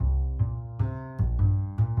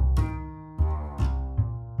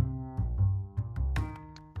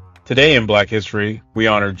Today in Black History, we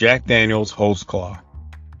honor Jack Daniels Holsclaw.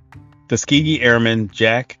 Tuskegee Airman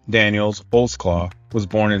Jack Daniels Holsclaw was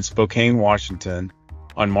born in Spokane, Washington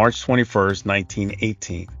on March 21,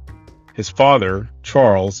 1918. His father,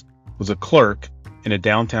 Charles, was a clerk in a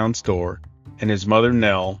downtown store, and his mother,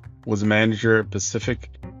 Nell, was a manager at Pacific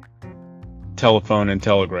Telephone and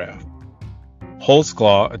Telegraph.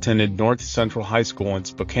 Holsclaw attended North Central High School in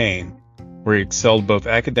Spokane, where he excelled both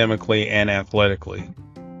academically and athletically.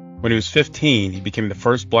 When he was 15, he became the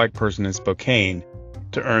first black person in Spokane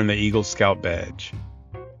to earn the Eagle Scout badge.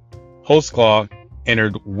 Holsclaw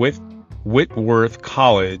entered Whitworth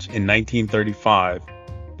College in 1935,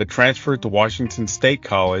 but transferred to Washington State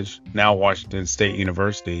College, now Washington State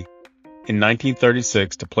University, in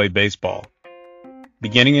 1936 to play baseball.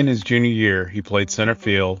 Beginning in his junior year, he played center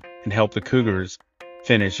field and helped the Cougars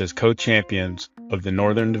finish as co-champions of the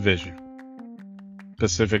Northern Division,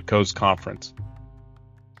 Pacific Coast Conference.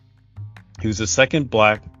 He was the second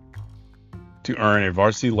black to earn a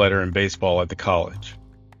varsity letter in baseball at the college.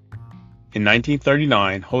 In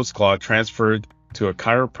 1939, Holsclaw transferred to a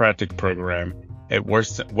chiropractic program at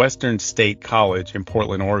Western State College in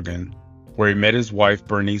Portland, Oregon, where he met his wife,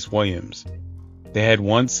 Bernice Williams. They had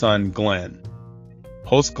one son, Glenn.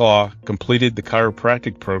 Holsclaw completed the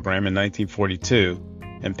chiropractic program in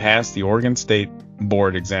 1942 and passed the Oregon State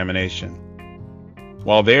Board examination.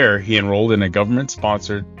 While there, he enrolled in a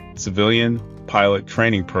government-sponsored civilian pilot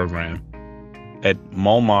training program at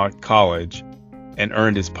Mulmont College and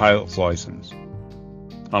earned his pilot's license.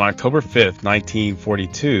 On October 5,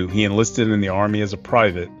 1942, he enlisted in the Army as a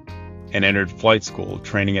private and entered flight school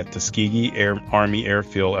training at Tuskegee Army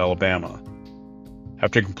Airfield, Alabama.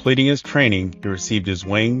 After completing his training, he received his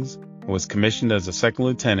wings and was commissioned as a second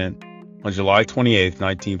lieutenant on July 28,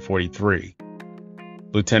 1943.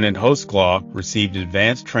 Lieutenant Holsclaw received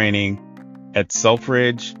advanced training at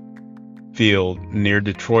Selfridge Field near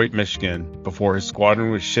Detroit, Michigan, before his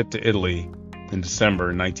squadron was shipped to Italy in December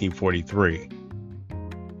 1943.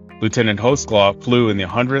 Lieutenant Holsclaw flew in the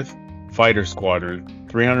 100th Fighter Squadron,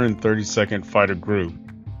 332nd Fighter Group,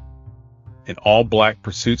 an all-black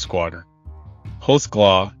pursuit squadron.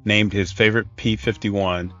 Holsclaw named his favorite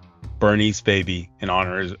P-51 Bernice Baby in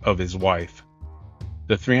honor of his wife.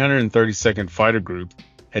 The 332nd Fighter Group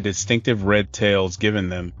had distinctive red tails, giving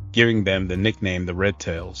them the nickname the Red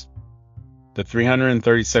Tails. The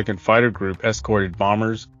 332nd Fighter Group escorted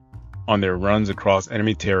bombers on their runs across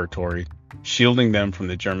enemy territory, shielding them from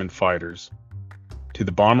the German fighters. To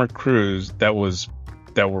the bomber crews that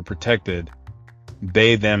were protected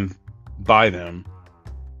by them,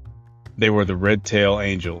 they were the Red Tail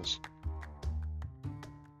Angels.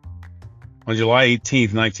 On July 18,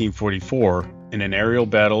 1944, in an aerial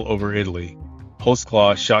battle over Italy,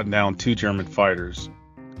 Holsclaw shot down 2 German fighters.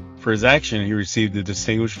 For his action, he received the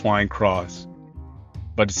Distinguished Flying Cross.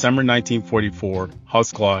 By December 1944,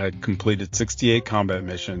 Holsclaw had completed 68 combat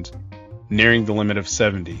missions, nearing the limit of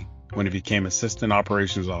 70, when he became Assistant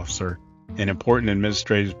Operations Officer, an important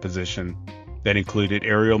administrative position that included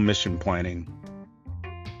aerial mission planning.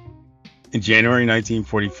 In January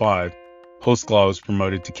 1945, Holsclaw was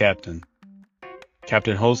promoted to captain.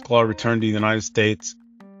 Captain Holsclaw returned to the United States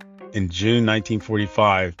in June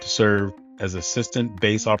 1945 to serve as Assistant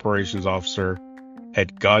Base Operations Officer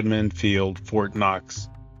at Godman Field, Fort Knox,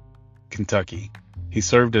 Kentucky. He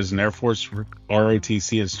served as an Air Force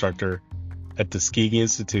ROTC instructor at Tuskegee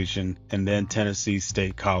Institution and then Tennessee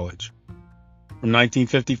State College. From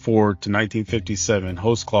 1954 to 1957,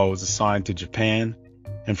 Holsclaw was assigned to Japan,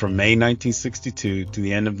 and from May 1962 to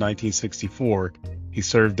the end of 1964, he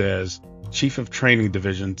served as Chief of Training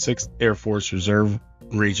Division, 6th Air Force Reserve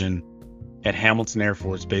Region at Hamilton Air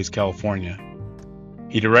Force Base, California.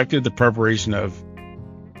 He directed the preparation of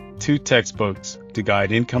 2 textbooks to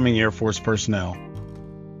guide incoming Air Force personnel.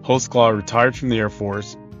 Holsclaw retired from the Air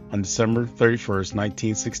Force on December 31,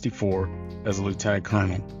 1964, as a lieutenant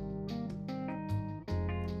colonel.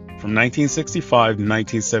 From 1965 to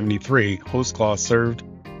 1973, Holsclaw served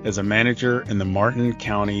as a manager in the Martin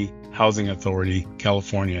County Housing Authority,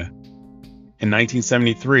 California. In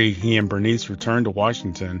 1973, he and Bernice returned to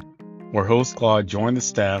Washington, where Holsclaw joined the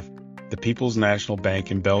staff at the People's National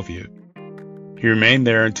Bank in Bellevue. He remained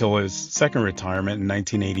there until his second retirement in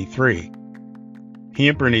 1983. He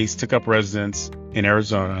and Bernice took up residence in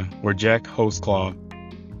Arizona, where Jack Holsclaw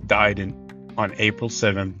died on April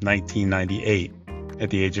 7, 1998, at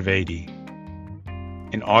the age of 80.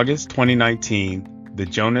 In August 2019, the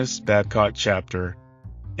Jonas Babcock Chapter,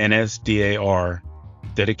 NSDAR,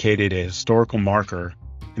 dedicated a historical marker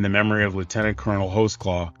in the memory of Lieutenant Colonel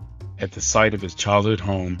Holsclaw at the site of his childhood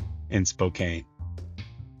home in Spokane.